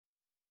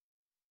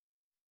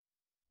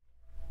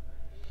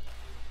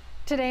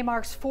Today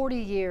marks 40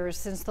 years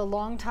since the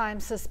longtime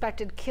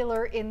suspected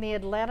killer in the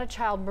Atlanta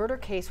child murder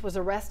case was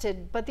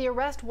arrested, but the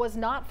arrest was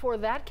not for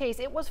that case.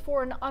 It was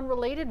for an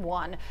unrelated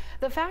one.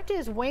 The fact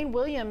is, Wayne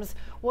Williams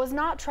was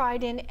not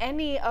tried in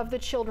any of the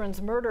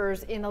children's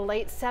murders in the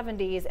late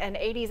 70s and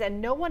 80s,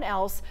 and no one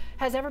else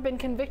has ever been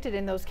convicted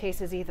in those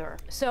cases either.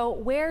 So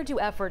where do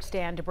efforts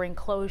stand to bring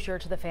closure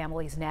to the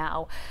families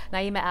now?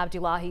 Naima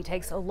Abdullahi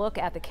takes a look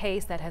at the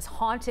case that has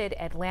haunted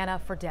Atlanta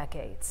for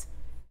decades.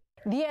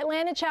 The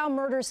Atlanta child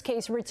murders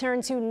case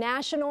returned to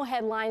national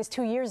headlines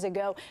 2 years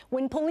ago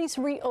when police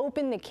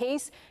reopened the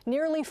case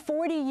nearly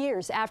 40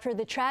 years after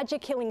the tragic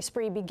killing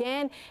spree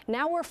began.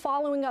 Now we're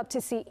following up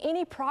to see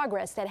any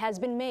progress that has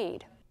been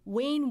made.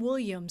 Wayne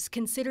Williams,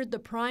 considered the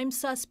prime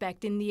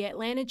suspect in the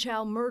Atlanta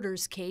child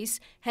murders case,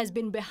 has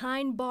been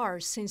behind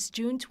bars since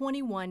June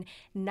 21,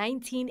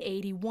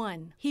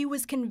 1981. He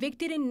was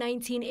convicted in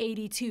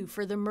 1982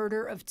 for the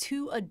murder of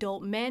 2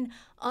 adult men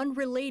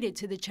unrelated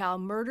to the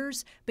child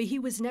murders, but he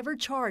was never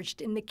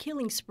charged in the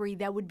killing spree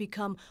that would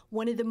become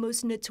one of the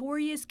most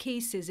notorious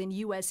cases in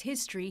U.S.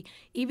 history,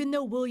 even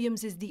though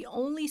Williams is the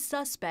only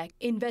suspect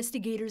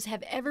investigators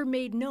have ever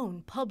made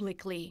known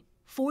publicly.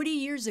 40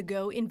 years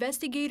ago,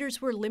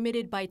 investigators were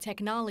limited by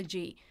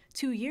technology.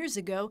 2 years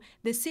ago,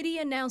 the city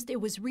announced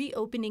it was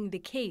reopening the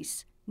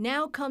case.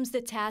 Now comes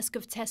the task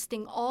of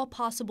testing all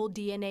possible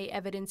DNA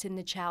evidence in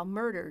the child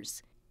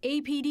murders.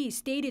 APD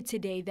stated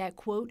today that,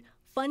 quote,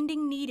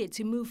 funding needed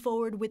to move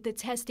forward with the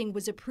testing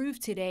was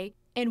approved today,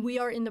 and we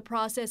are in the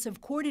process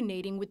of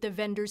coordinating with the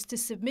vendors to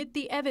submit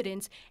the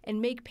evidence and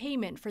make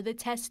payment for the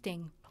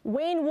testing.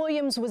 Wayne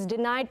Williams was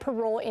denied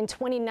parole in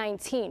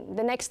 2019.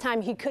 The next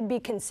time he could be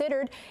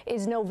considered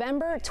is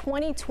November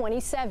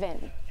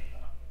 2027.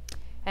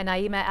 And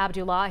Naima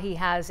Abdullahi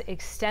has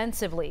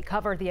extensively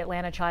covered the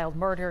Atlanta child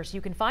murders.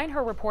 You can find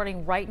her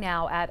reporting right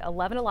now at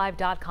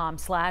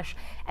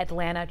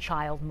 11alive.com/Atlanta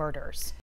child murders.